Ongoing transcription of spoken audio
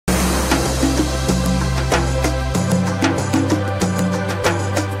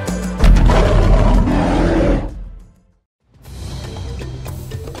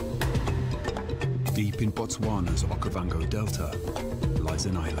Botswana's Okavango Delta lies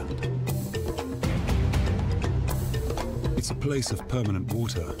an island. It's a place of permanent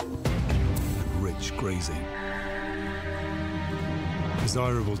water and rich grazing.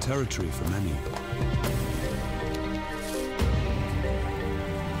 Desirable territory for many.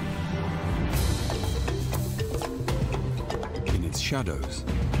 In its shadows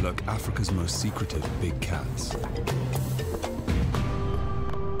lurk Africa's most secretive big cats.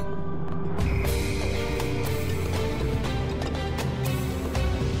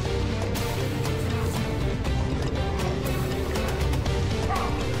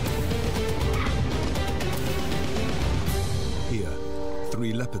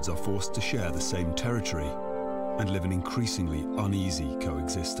 Three leopards are forced to share the same territory and live an increasingly uneasy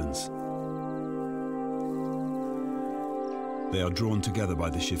coexistence. They are drawn together by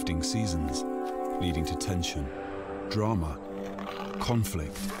the shifting seasons, leading to tension, drama,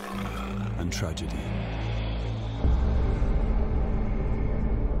 conflict, and tragedy.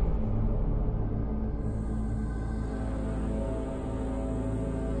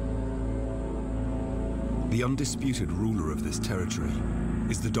 The undisputed ruler of this territory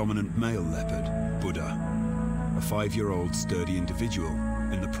is the dominant male leopard, Buddha, a 5-year-old sturdy individual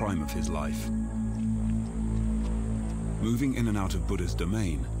in the prime of his life. Moving in and out of Buddha's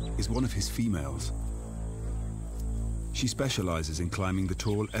domain is one of his females. She specializes in climbing the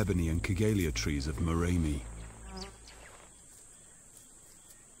tall ebony and Kigelia trees of Moremi.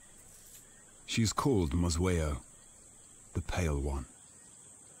 She is called Mosweo, the Pale One.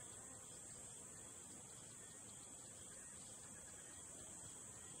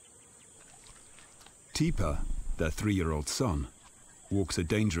 Tipa, their 3-year-old son, walks a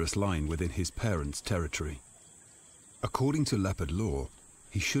dangerous line within his parents' territory. According to leopard law,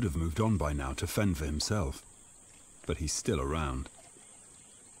 he should have moved on by now to fend for himself, but he's still around.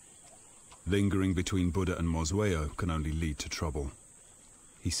 Lingering between Buddha and Mosweo can only lead to trouble.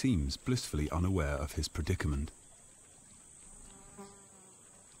 He seems blissfully unaware of his predicament.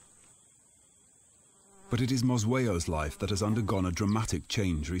 But it is Mosweo's life that has undergone a dramatic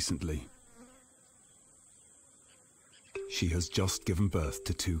change recently. She has just given birth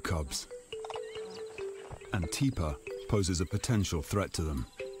to 2 cubs, and Tipa poses a potential threat to them.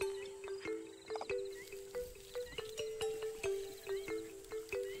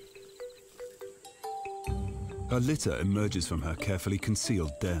 Her litter emerges from her carefully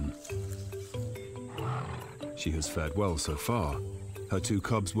concealed den. She has fared well so far. Her 2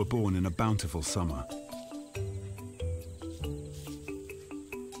 cubs were born in a bountiful summer.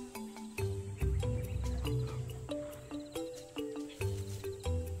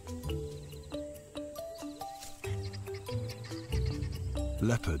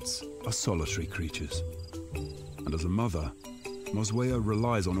 Leopards are solitary creatures, and as a mother, Mosweo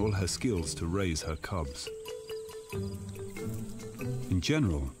relies on all her skills to raise her cubs. In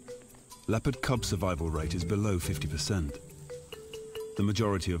general, leopard cub survival rate is below 50%. The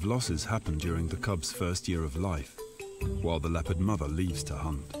majority of losses happen during the cub's first year of life, while the leopard mother leaves to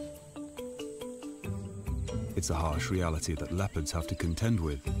hunt. It's a harsh reality that leopards have to contend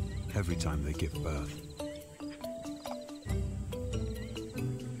with every time they give birth.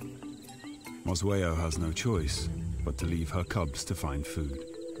 Mosweo has no choice but to leave her cubs to find food.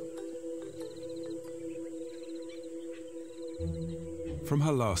 From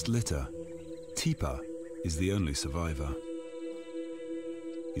her last litter, Tipa is the only survivor.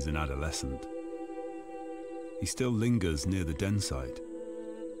 He's an adolescent. He still lingers near the den site,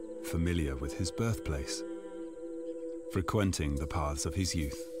 familiar with his birthplace, frequenting the paths of his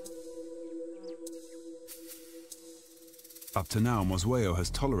youth. Up to now, Mosweo has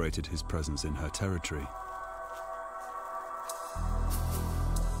tolerated his presence in her territory.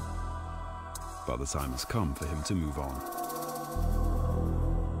 But the time has come for him to move on.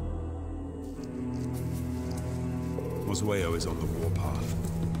 Mosweo is on the warpath.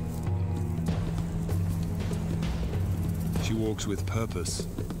 She walks with purpose,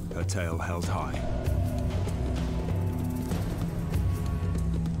 her tail held high.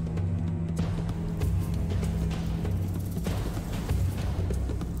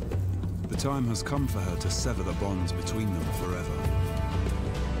 The time has come for her to sever the bonds between them forever.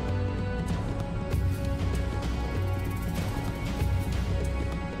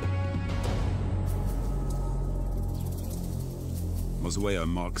 Mosweo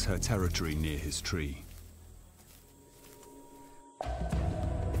marks her territory near his tree.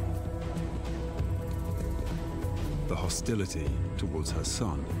 The hostility towards her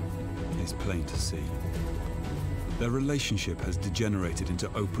son is plain to see. Their relationship has degenerated into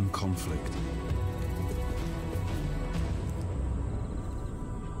open conflict.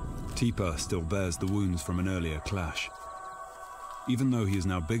 Teepa still bears the wounds from an earlier clash. Even though he is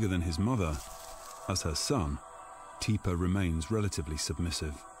now bigger than his mother, as her son, Teepa remains relatively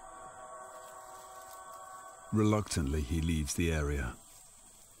submissive. Reluctantly, he leaves the area,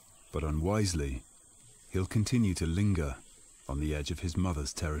 but unwisely, he'll continue to linger on the edge of his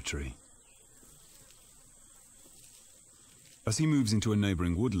mother's territory. As he moves into a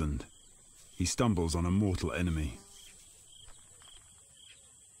neighboring woodland, he stumbles on a mortal enemy.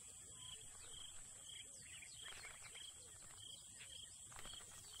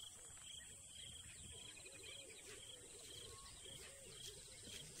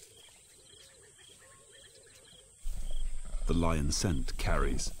 The lion's scent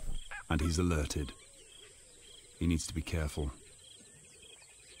carries, and he's alerted. He needs to be careful.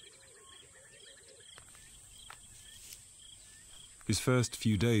 His first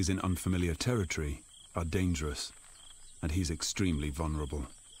few days in unfamiliar territory are dangerous, and he's extremely vulnerable.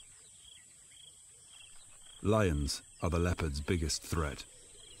 Lions are the leopard's biggest threat.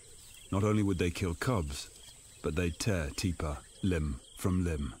 Not only would they kill cubs, but they'd tear Teepa limb from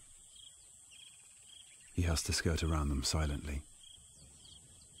limb. He has to skirt around them silently.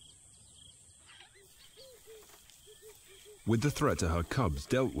 With the threat to her cubs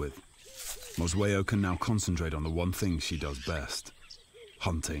dealt with, Mosweo can now concentrate on the one thing she does best: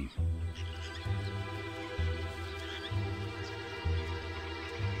 hunting.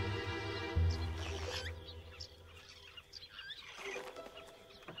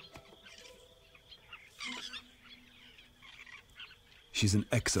 She's an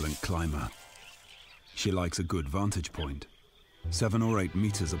excellent climber. She likes a good vantage point, 7 or 8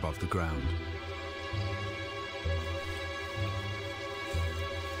 meters above the ground.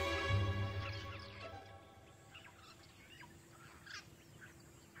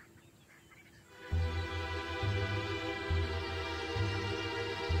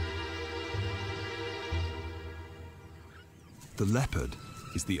 The leopard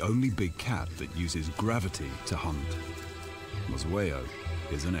is the only big cat that uses gravity to hunt. Mosweo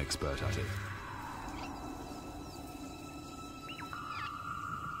is an expert at it.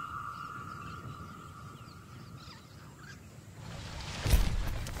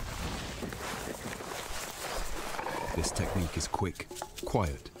 This technique is quick,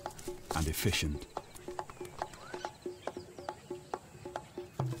 quiet, and efficient.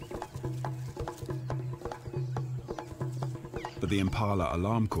 But the impala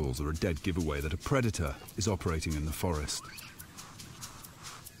alarm calls are a dead giveaway that a predator is operating in the forest.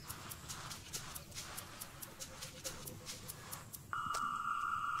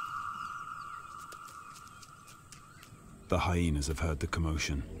 The hyenas have heard the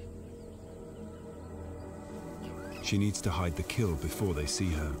commotion. She needs to hide the kill before they see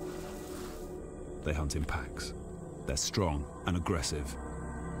her. They hunt in packs. They're strong and aggressive.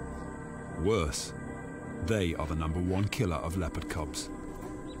 Worse, they are the #1 killer of leopard cubs.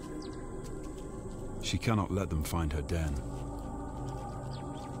 She cannot let them find her den.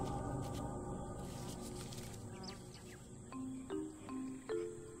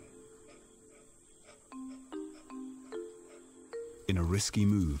 In a risky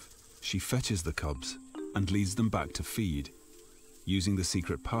move, she fetches the cubs and leads them back to feed, using the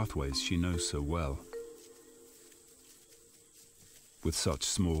secret pathways she knows so well. With such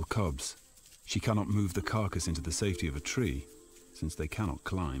small cubs, she cannot move the carcass into the safety of a tree, since they cannot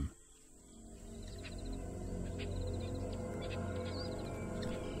climb.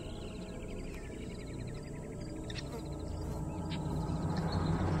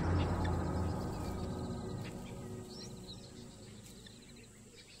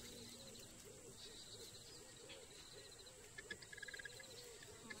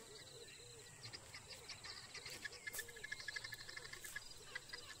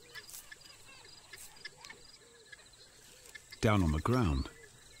 Down on the ground,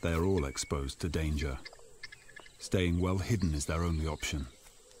 they are all exposed to danger. Staying well hidden is their only option.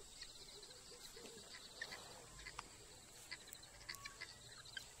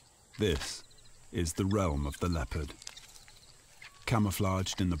 This is the realm of the leopard.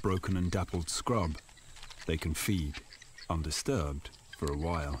 Camouflaged in the broken and dappled scrub, they can feed, undisturbed, for a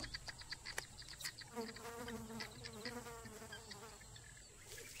while.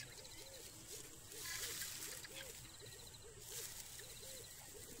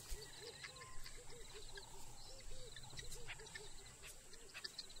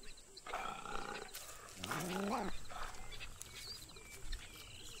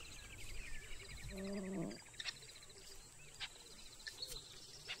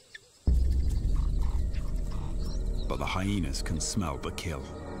 But the hyenas can smell the kill.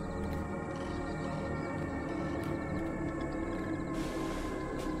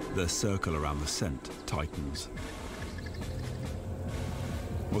 Their circle around the scent tightens.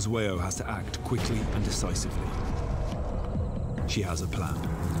 Mosweo has to act quickly and decisively. She has a plan.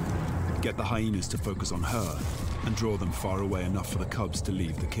 Get the hyenas to focus on her and draw them far away enough for the cubs to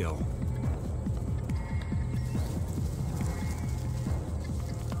leave the kill.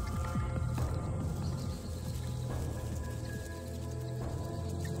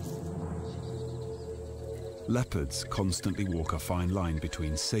 Leopards constantly walk a fine line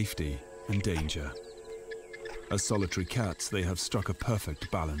between safety and danger. As solitary cats, they have struck a perfect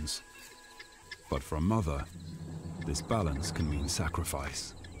balance. But for a mother, this balance can mean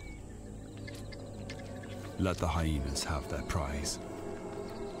sacrifice. Let the hyenas have their prize.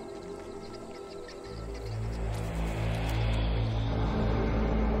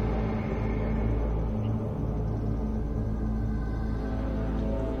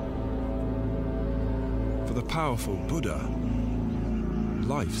 For the powerful Buddha,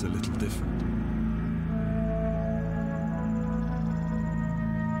 life's a little different.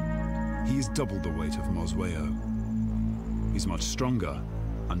 He is double the weight of Mosweo. He's much stronger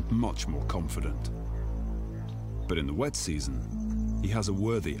and much more confident. But in the wet season, he has a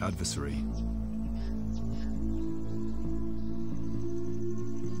worthy adversary.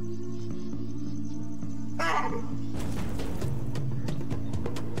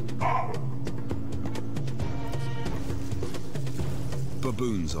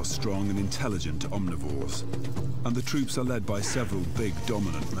 Baboons are strong and intelligent omnivores, and the troops are led by several big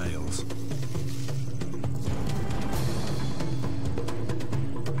dominant males.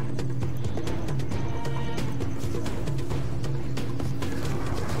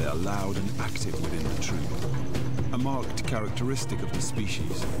 They are loud and active within the troop, a marked characteristic of the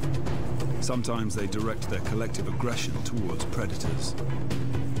species. Sometimes they direct their collective aggression towards predators.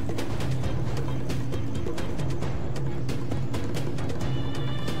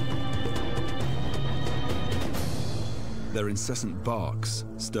 Their incessant barks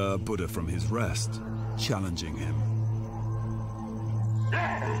stir Buddha from his rest, challenging him.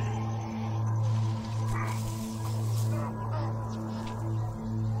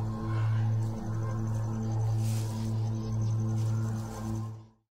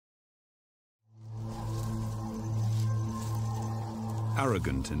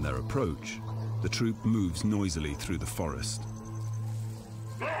 Arrogant in their approach, the troop moves noisily through the forest.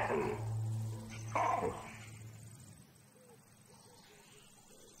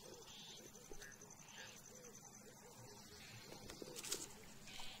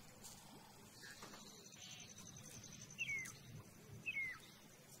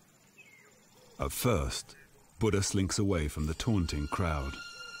 At first, Buddha slinks away from the taunting crowd.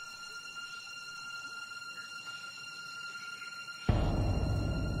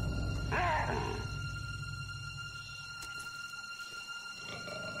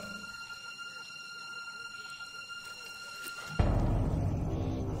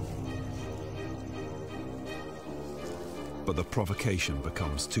 But the provocation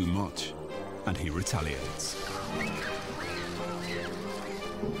becomes too much, and he retaliates.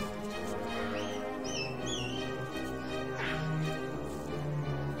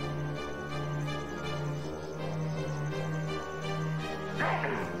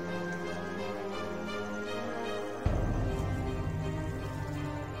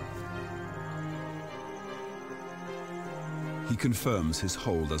 He confirms his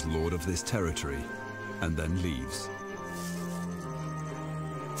hold as lord of this territory, and then leaves.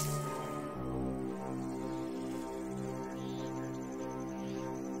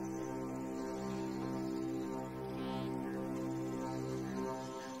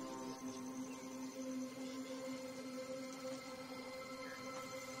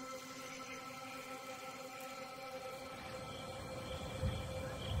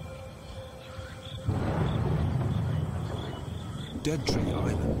 Dead Tree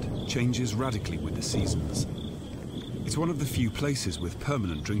Island changes radically with the seasons. It's one of the few places with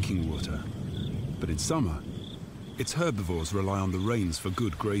permanent drinking water. But in summer, its herbivores rely on the rains for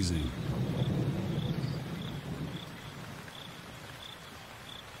good grazing.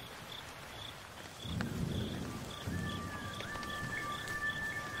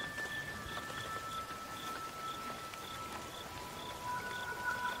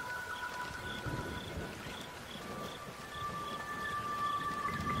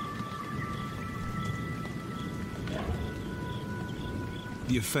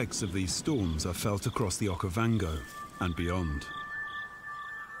 The effects of these storms are felt across the Okavango and beyond.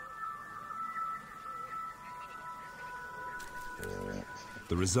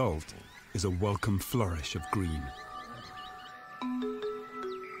 The result is a welcome flourish of green.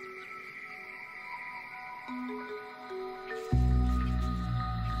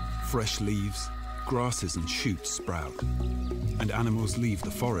 fresh leaves, grasses and shoots sprout, and animals leave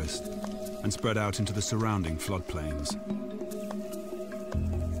the forest and spread out into the surrounding floodplains.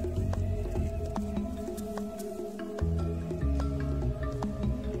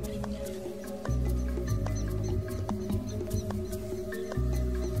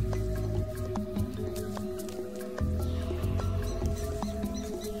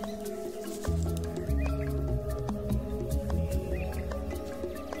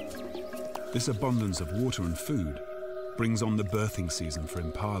 This abundance of water and food brings on the birthing season for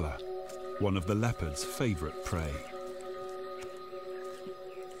impala, one of the leopard's favorite prey.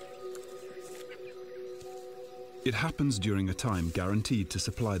 It happens during a time guaranteed to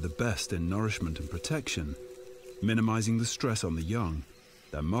supply the best in nourishment and protection, minimizing the stress on the young,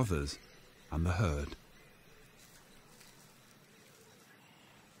 their mothers, and the herd.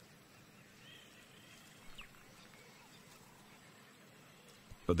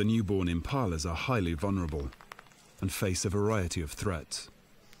 But the newborn impalas are highly vulnerable and face a variety of threats.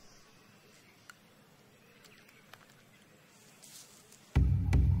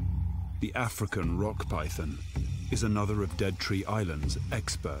 The African rock python is another of Dead Tree Island's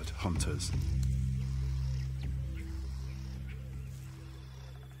expert hunters.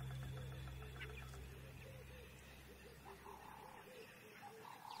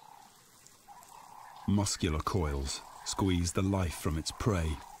 Muscular coils squeeze the life from its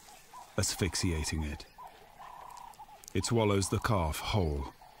prey, asphyxiating it. It swallows the calf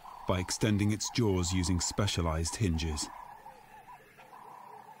whole by extending its jaws using specialized hinges.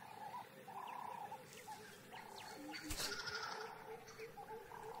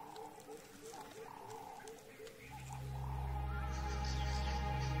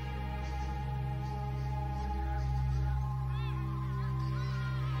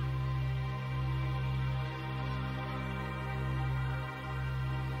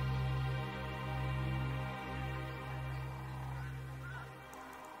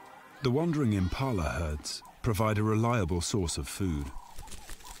 The wandering impala herds provide a reliable source of food.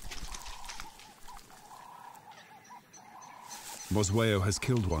 Mosweo has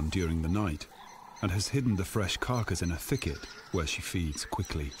killed one during the night and has hidden the fresh carcass in a thicket where she feeds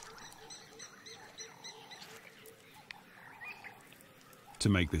quickly. To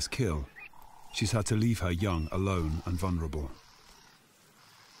make this kill, she's had to leave her young alone and vulnerable.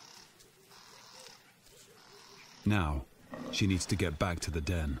 Now, she needs to get back to the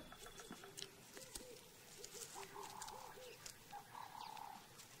den.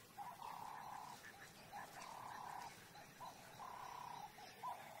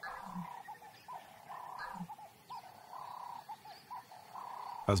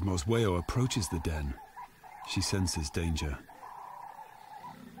 As Mosweo approaches the den, she senses danger.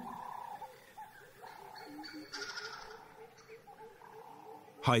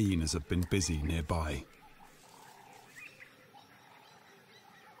 Hyenas have been busy nearby.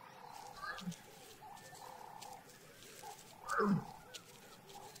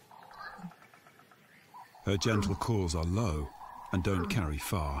 Her gentle calls are low and don't carry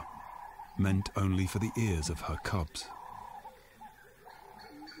far, meant only for the ears of her cubs.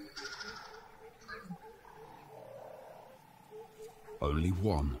 Only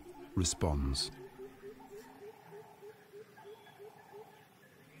one responds.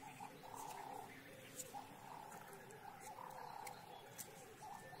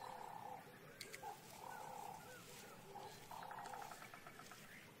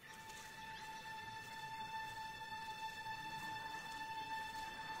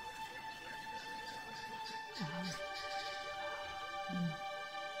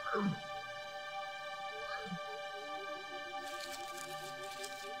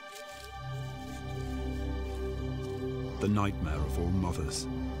 The nightmare of all mothers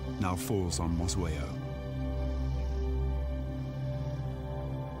now falls on Mosweo.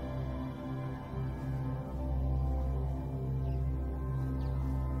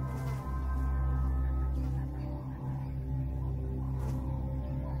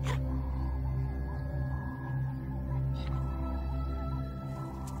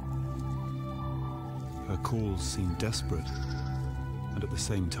 Her calls seem desperate and at the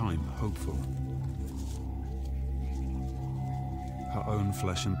same time hopeful. Her own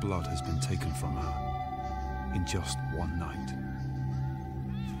flesh and blood has been taken from her in just one night.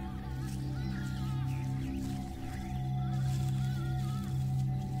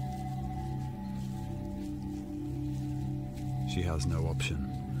 She has no option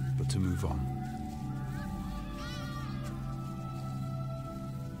but to move on.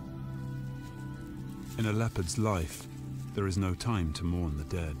 In a leopard's life, there is no time to mourn the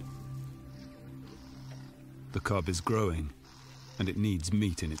dead. The cub is growing, and it needs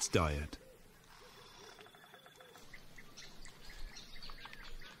meat in its diet.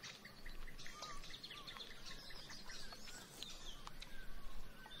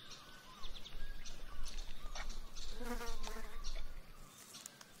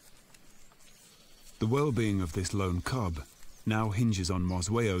 The well-being of this lone cub now hinges on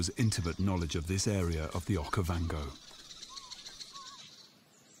Mosweo's intimate knowledge of this area of the Okavango.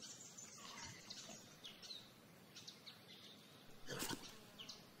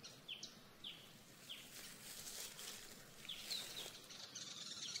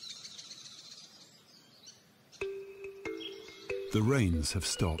 The rains have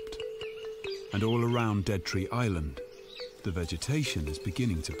stopped, and all around Dead Tree Island, the vegetation is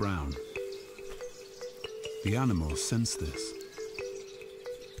beginning to brown. The animals sense this.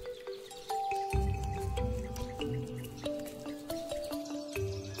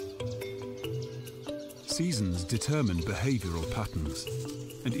 Seasons determine behavioral patterns,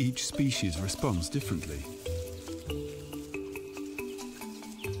 and each species responds differently.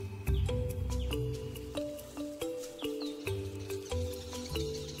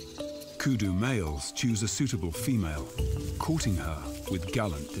 Kudu males choose a suitable female, courting her with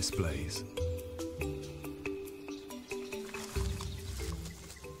gallant displays.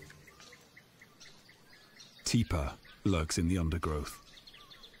 Tipa lurks in the undergrowth.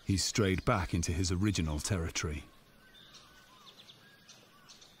 He's strayed back into his original territory.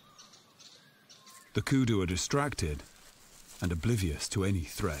 The kudu are distracted and oblivious to any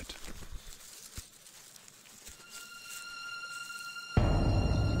threat.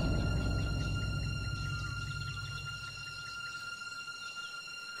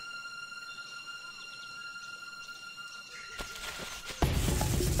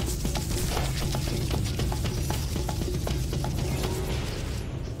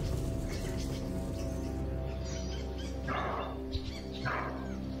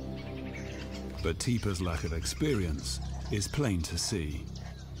 But Tipa's lack of experience is plain to see.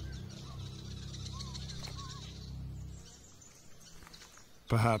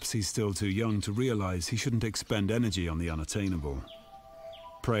 Perhaps he's still too young to realize he shouldn't expend energy on the unattainable.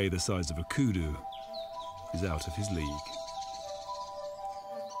 Prey the size of a kudu is out of his league.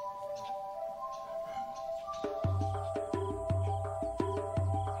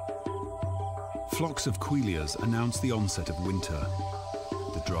 Flocks of quilias announce the onset of winter,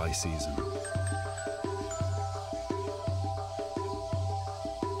 the dry season.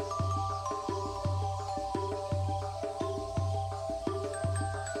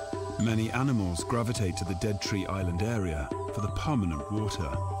 Many animals gravitate to the Dead Tree Island area for the permanent water.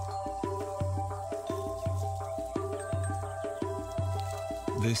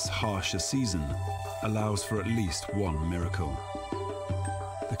 This harsher season allows for at least one miracle.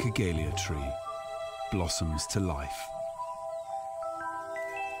 The Kigelia tree blossoms to life.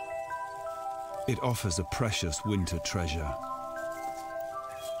 It offers a precious winter treasure.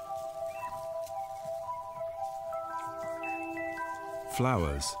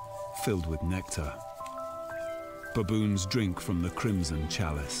 Flowers filled with nectar. Baboons drink from the crimson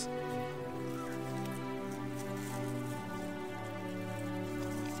chalice.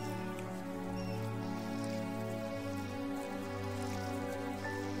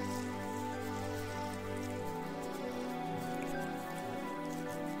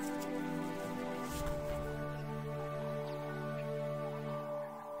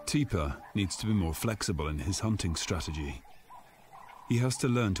 Tipa needs to be more flexible in his hunting strategy. He has to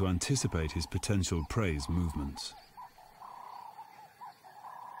learn to anticipate his potential prey's movements.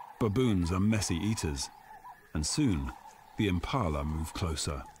 Baboons are messy eaters, and soon the impala move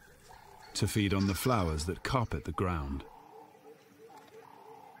closer to feed on the flowers that carpet the ground.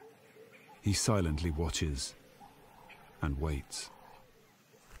 He silently watches and waits.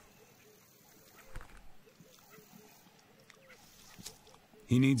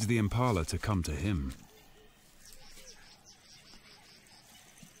 He needs the impala to come to him.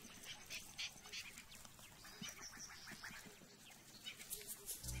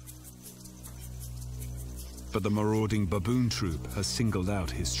 But the marauding baboon troop has singled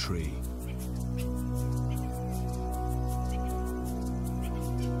out his tree.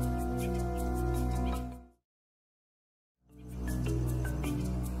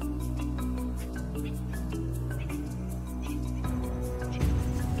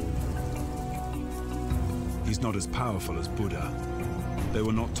 He's not as powerful as Buddha. They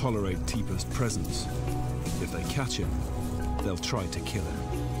will not tolerate Tipa's presence. If they catch him, they'll try to kill him.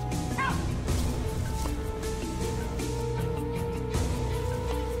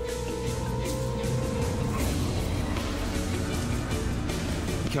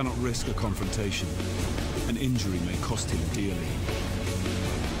 He cannot risk a confrontation, An injury may cost him dearly.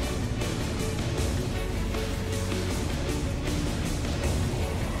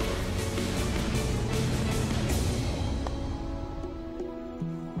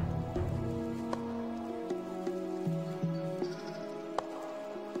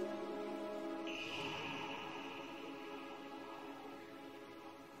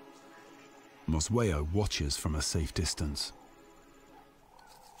 Mosweo watches from a safe distance,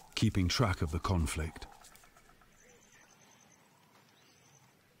 keeping track of the conflict.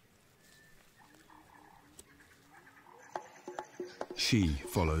 She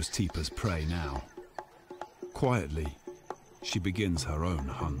follows Tipa's prey now. Quietly, she begins her own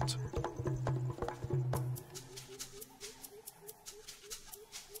hunt.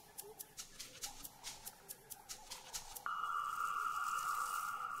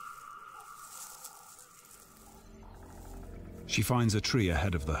 She finds a tree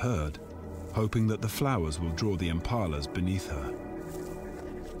ahead of the herd, hoping that the flowers will draw the impalas beneath her.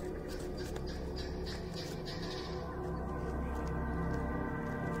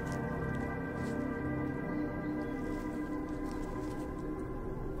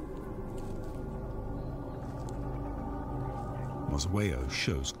 Mosweo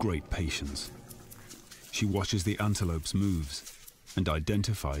shows great patience. She watches the antelope's moves and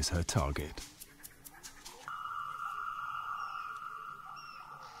identifies her target.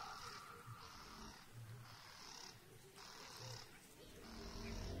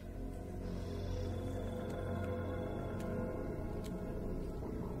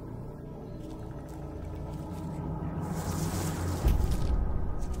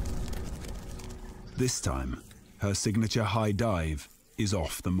 This time, her signature high dive is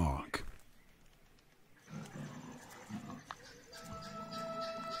off the mark.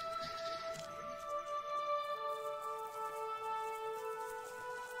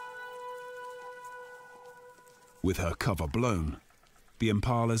 With her cover blown, the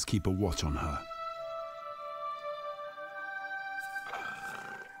impalas keep a watch on her.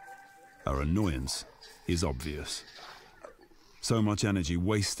 Her annoyance is obvious. So much energy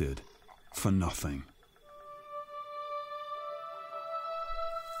wasted for nothing.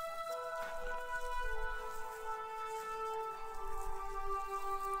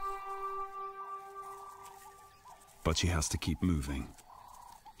 But she has to keep moving.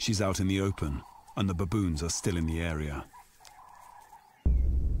 She's out in the open, and the baboons are still in the area.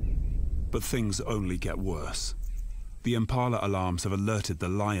 But things only get worse. The impala alarms have alerted the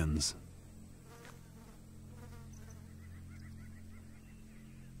lions.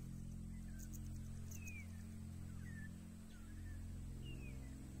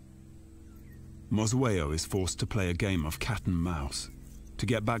 Mosweo is forced to play a game of cat and mouse to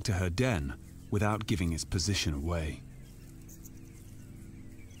get back to her den without giving its position away.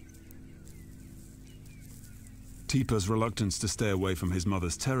 Tipa's reluctance to stay away from his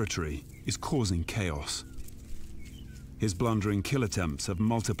mother's territory is causing chaos. His blundering kill attempts have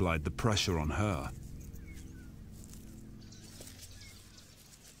multiplied the pressure on her.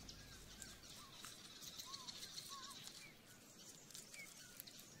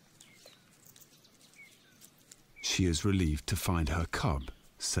 She is relieved to find her cub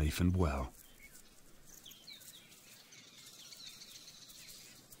safe and well.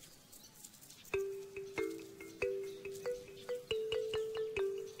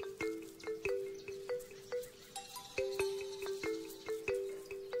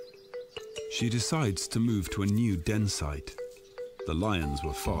 She decides to move to a new den site. The lions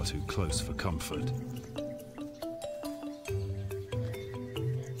were far too close for comfort.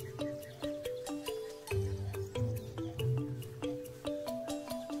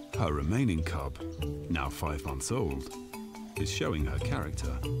 Her remaining cub, now 5 months old, is showing her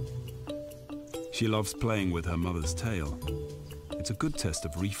character. She loves playing with her mother's tail. It's a good test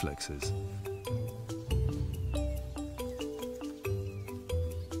of reflexes.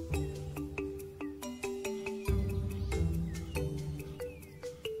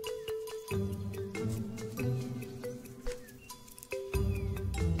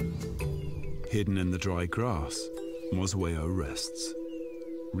 Hidden in the dry grass, Mosweo rests,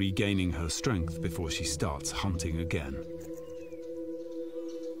 regaining her strength before she starts hunting again.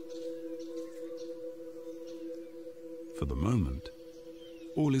 For the moment,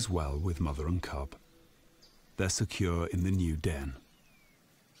 all is well with mother and cub. They're secure in the new den.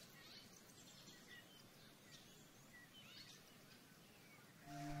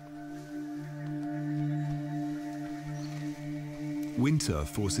 Winter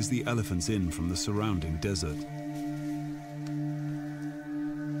forces the elephants in from the surrounding desert.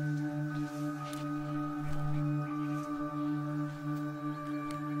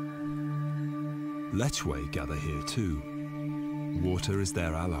 Lechwe gather here too. Water is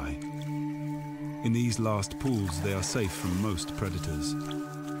their ally. In these last pools, they are safe from most predators.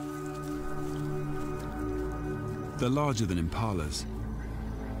 They're larger than impalas,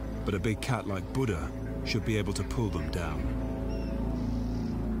 but a big cat like Buddha should be able to pull them down.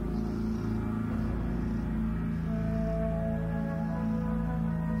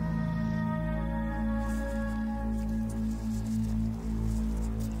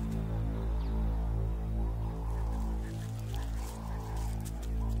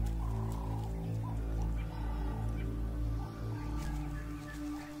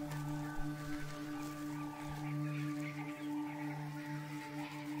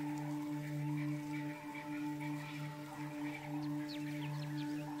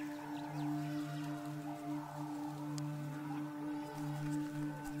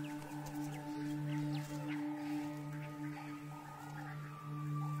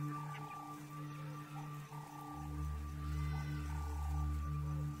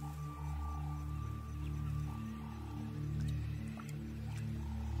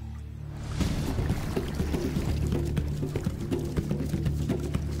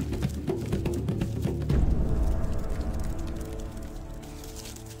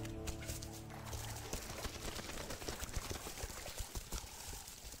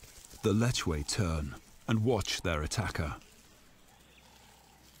 The Lechwe turn and watch their attacker.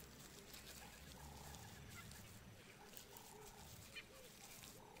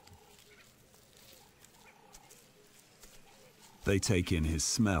 They take in his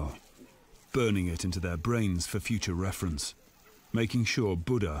smell, burning it into their brains for future reference, making sure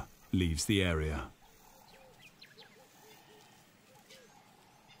Buddha leaves the area.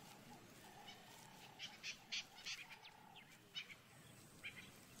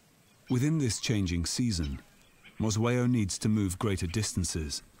 Within this changing season, Mosweo needs to move greater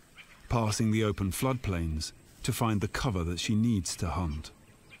distances, passing the open floodplains to find the cover that she needs to hunt.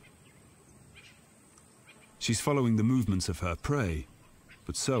 She's following the movements of her prey,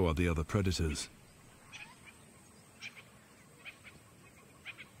 but so are the other predators.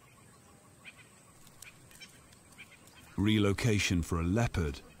 Relocation for a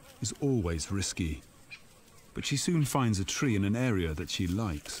leopard is always risky, but she soon finds a tree in an area that she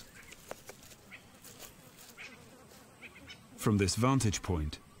likes. From this vantage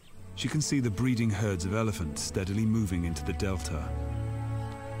point, she can see the breeding herds of elephants steadily moving into the delta.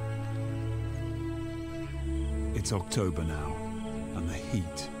 It's October now, and the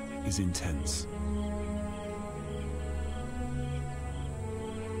heat is intense.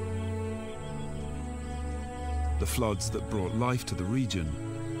 The floods that brought life to the region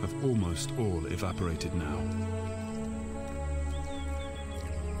have almost all evaporated now.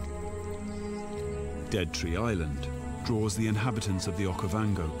 Dead Tree Island draws the inhabitants of the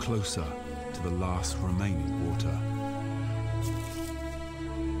Okavango closer to the last remaining water.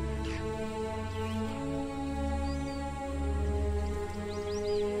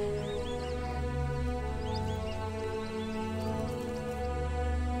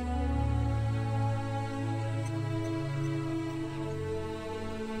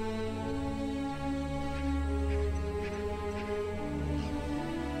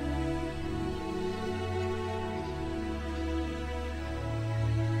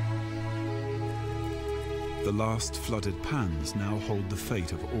 The last flooded pans now hold the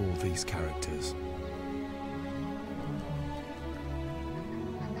fate of all these characters.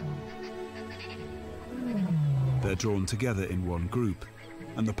 They're drawn together in one group,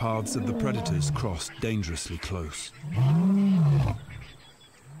 and the paths of the predators cross dangerously close.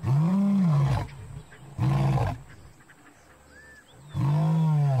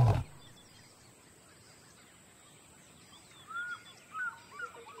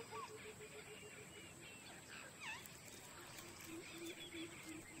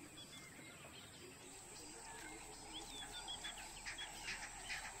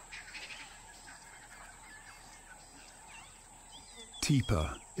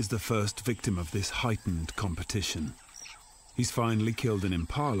 Tipa is the first victim of this heightened competition. He's finally killed an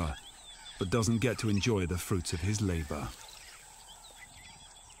impala, but doesn't get to enjoy the fruits of his labor.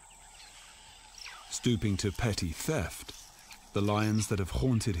 Stooping to petty theft, the lions that have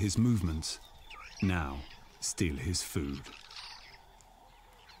haunted his movements now steal his food.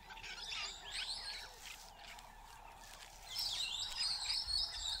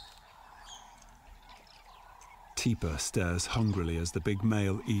 Tipa stares hungrily as the big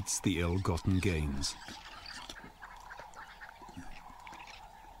male eats the ill-gotten gains.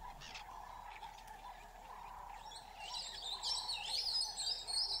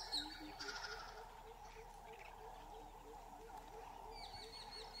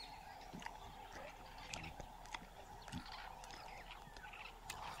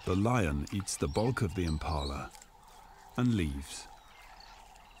 The lion eats the bulk of the impala and leaves.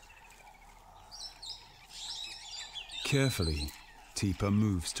 Carefully, Tipa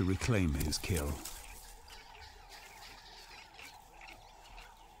moves to reclaim his kill.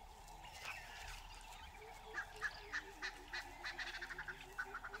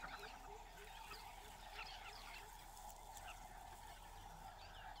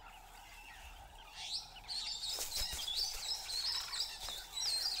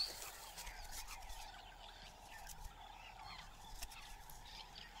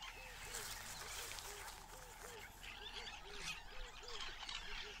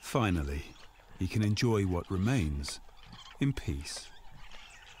 Finally, he can enjoy what remains in peace.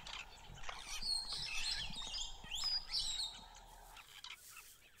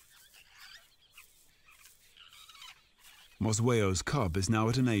 Mosweo's cub is now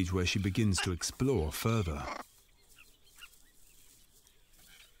at an age where she begins to explore further.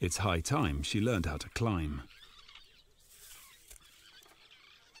 It's high time she learned how to climb.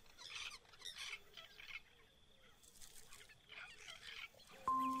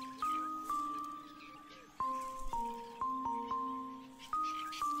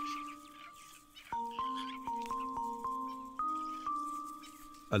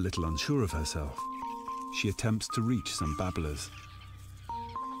 A little unsure of herself, she attempts to reach some babblers.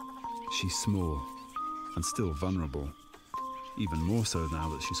 She's small and still vulnerable, even more so now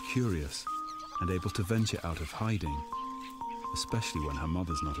that she's curious and able to venture out of hiding, especially when her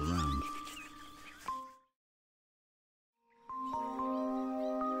mother's not around.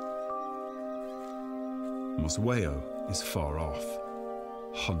 Mosweo is far off,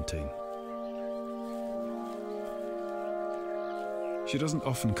 hunting. She doesn't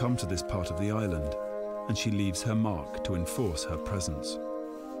often come to this part of the island, and she leaves her mark to enforce her presence.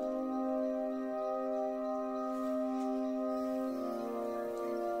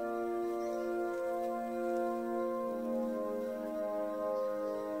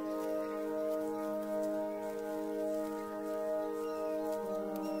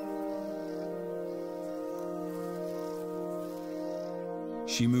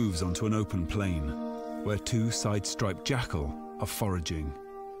 She moves onto an open plain, where two side-striped jackal are foraging.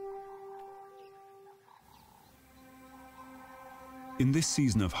 In this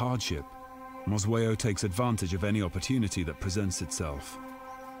season of hardship, Mosweo takes advantage of any opportunity that presents itself.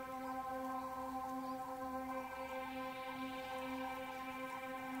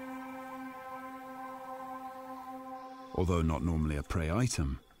 Although not normally a prey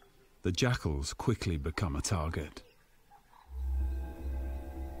item, the jackals quickly become a target.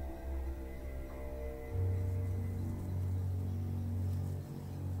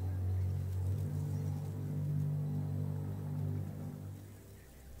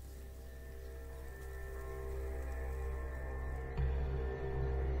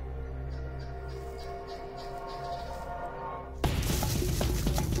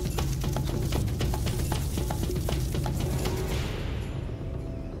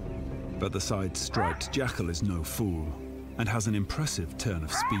 But the side-striped jackal is no fool and has an impressive turn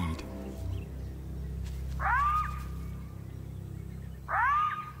of speed.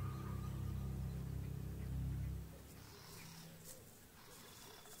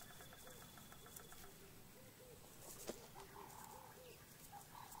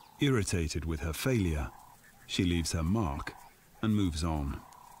 Irritated with her failure, she leaves her mark and moves on.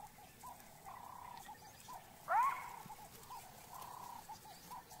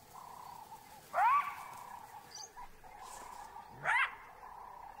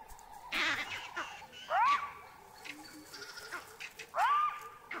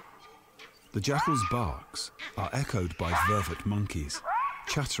 The jackal's barks are echoed by vervet monkeys,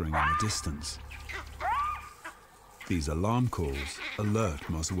 chattering in the distance. These alarm calls alert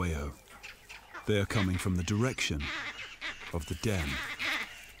Mosweo. They are coming from the direction of the den.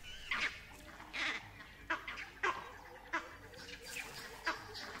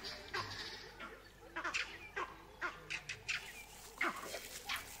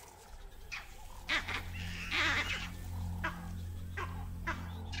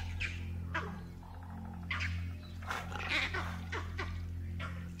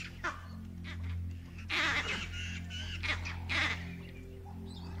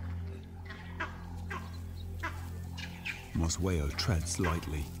 Mosweo treads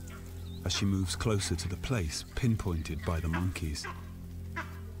lightly as she moves closer to the place pinpointed by the monkeys.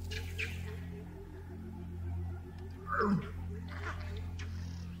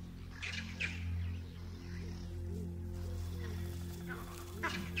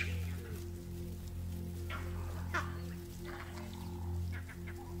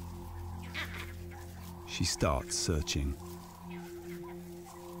 She starts searching.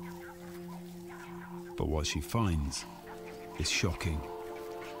 But what she finds is shocking.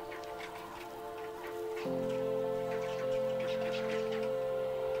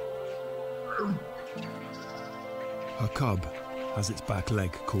 Her cub has its back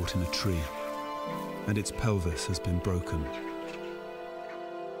leg caught in a tree, and its pelvis has been broken.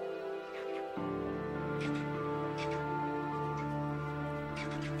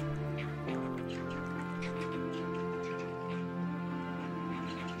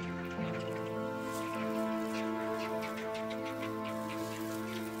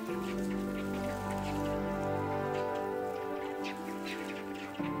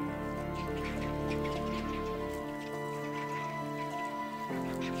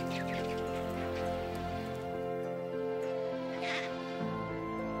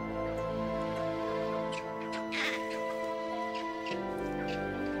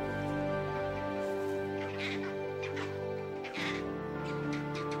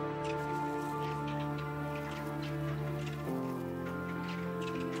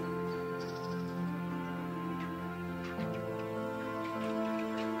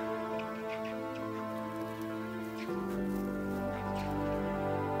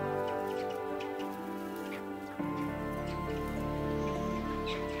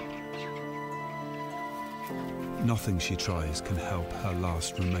 Nothing she tries can help her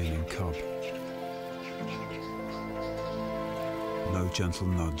last remaining cub. No gentle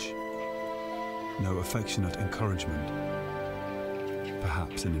nudge, no affectionate encouragement,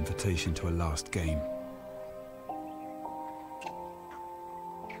 perhaps an invitation to a last game.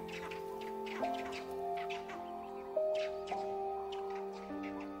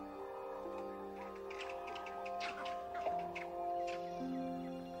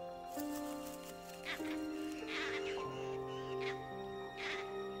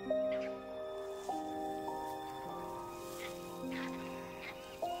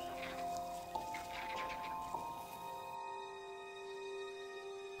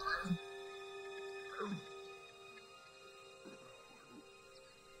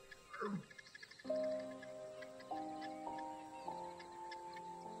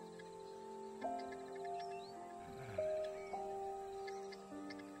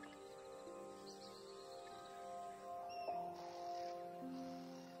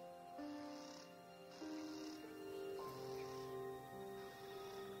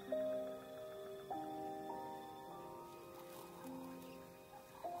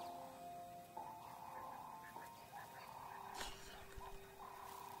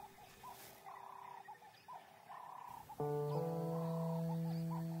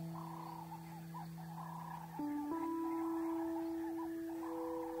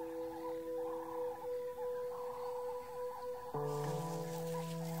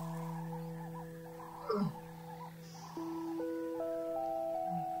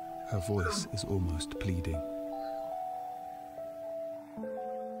 Her voice is almost pleading.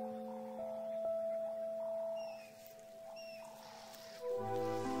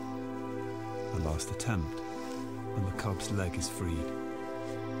 A last attempt, and the cub's leg is freed.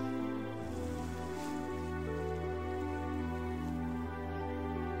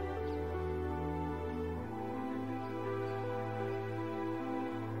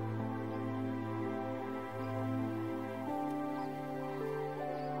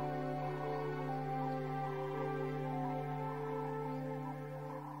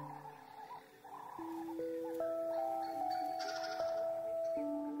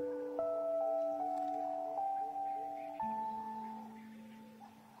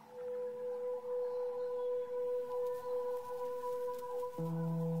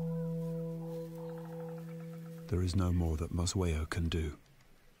 There is no more that Mosweo can do.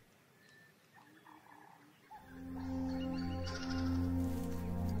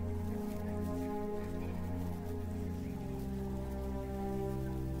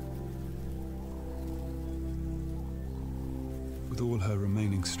 With all her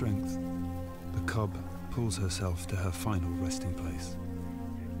remaining strength, the cub pulls herself to her final resting place.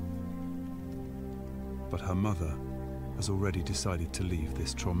 But her mother has already decided to leave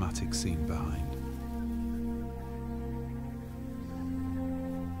this traumatic scene behind.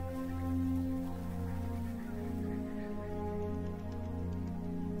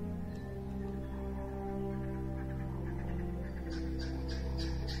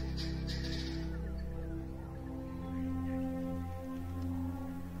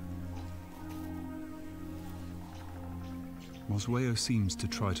 Mosweo seems to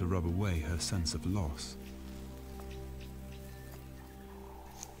try to rub away her sense of loss.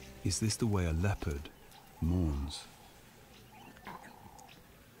 Is this the way a leopard mourns?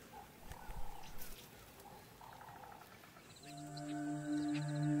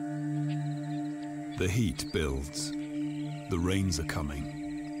 The heat builds. The rains are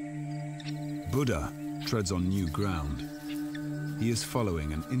coming. Buddha treads on new ground. He is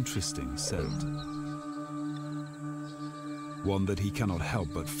following an interesting scent. One that he cannot help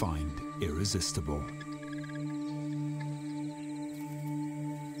but find irresistible.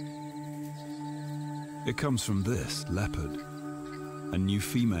 It comes from this leopard. A new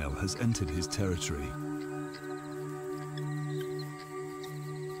female has entered his territory.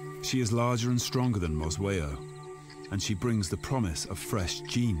 She is larger and stronger than Mosweo, and she brings the promise of fresh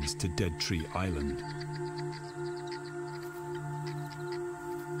genes to Dead Tree Island.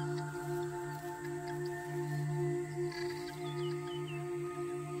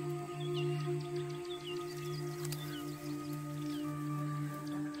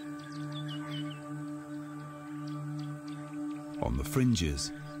 On the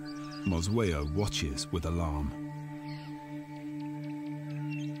fringes, Mosweo watches with alarm.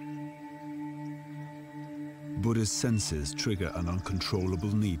 Buddha's senses trigger an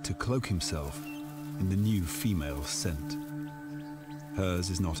uncontrollable need to cloak himself in the new female scent. Hers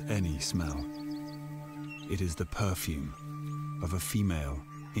is not any smell. It is the perfume of a female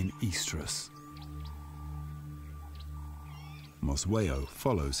in estrus. Mosweo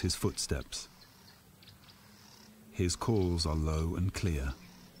follows his footsteps. His calls are low and clear,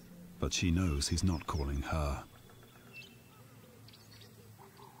 but she knows he's not calling her.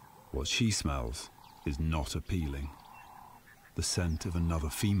 What she smells is not appealing. The scent of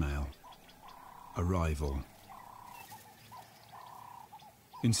another female. A rival.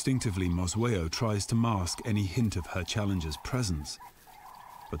 Instinctively, Mosweo tries to mask any hint of her challenger's presence,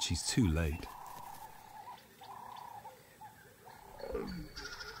 but she's too late.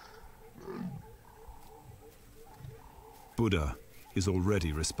 Buddha is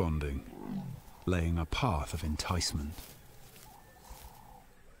already responding, laying a path of enticement.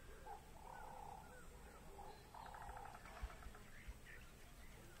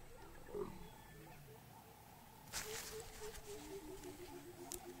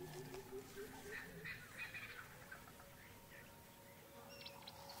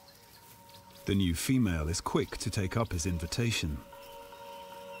 The new female is quick to take up his invitation.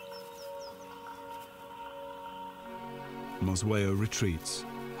 Mosweo retreats.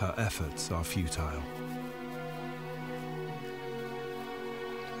 Her efforts are futile.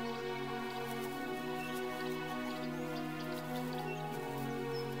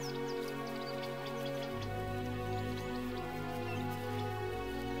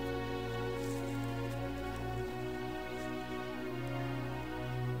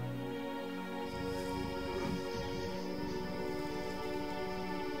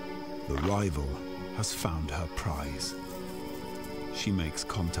 The rival has found her prize. She makes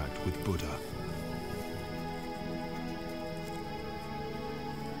contact with Buddha.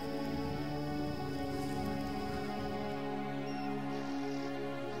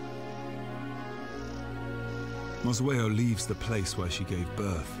 Mosweo leaves the place where she gave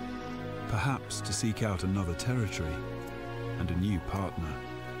birth, perhaps to seek out another territory and a new partner.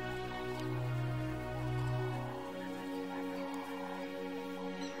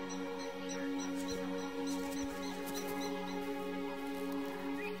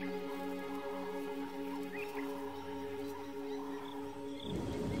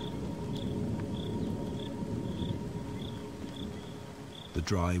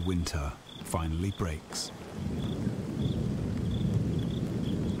 The dry winter finally breaks.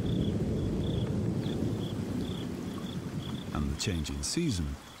 And the change in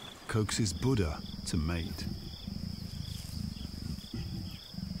season coaxes Buddha to mate.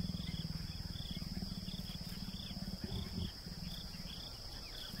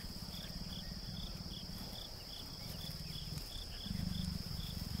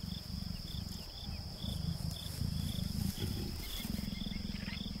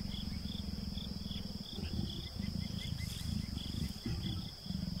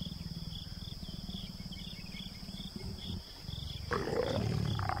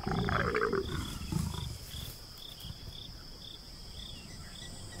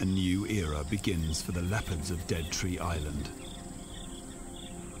 A new era begins for the leopards of Dead Tree Island.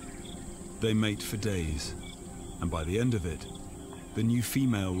 They mate for days, and by the end of it, the new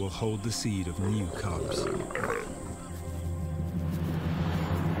female will hold the seed of new cubs.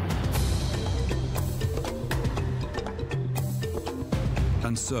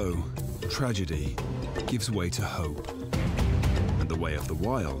 And so, tragedy gives way to hope, and the way of the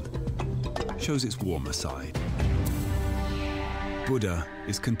wild shows its warmer side. Buddha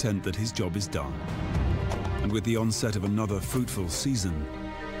is content that his job is done, and with the onset of another fruitful season,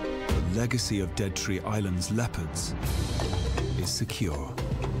 the legacy of Dead Tree Island's leopards is secure.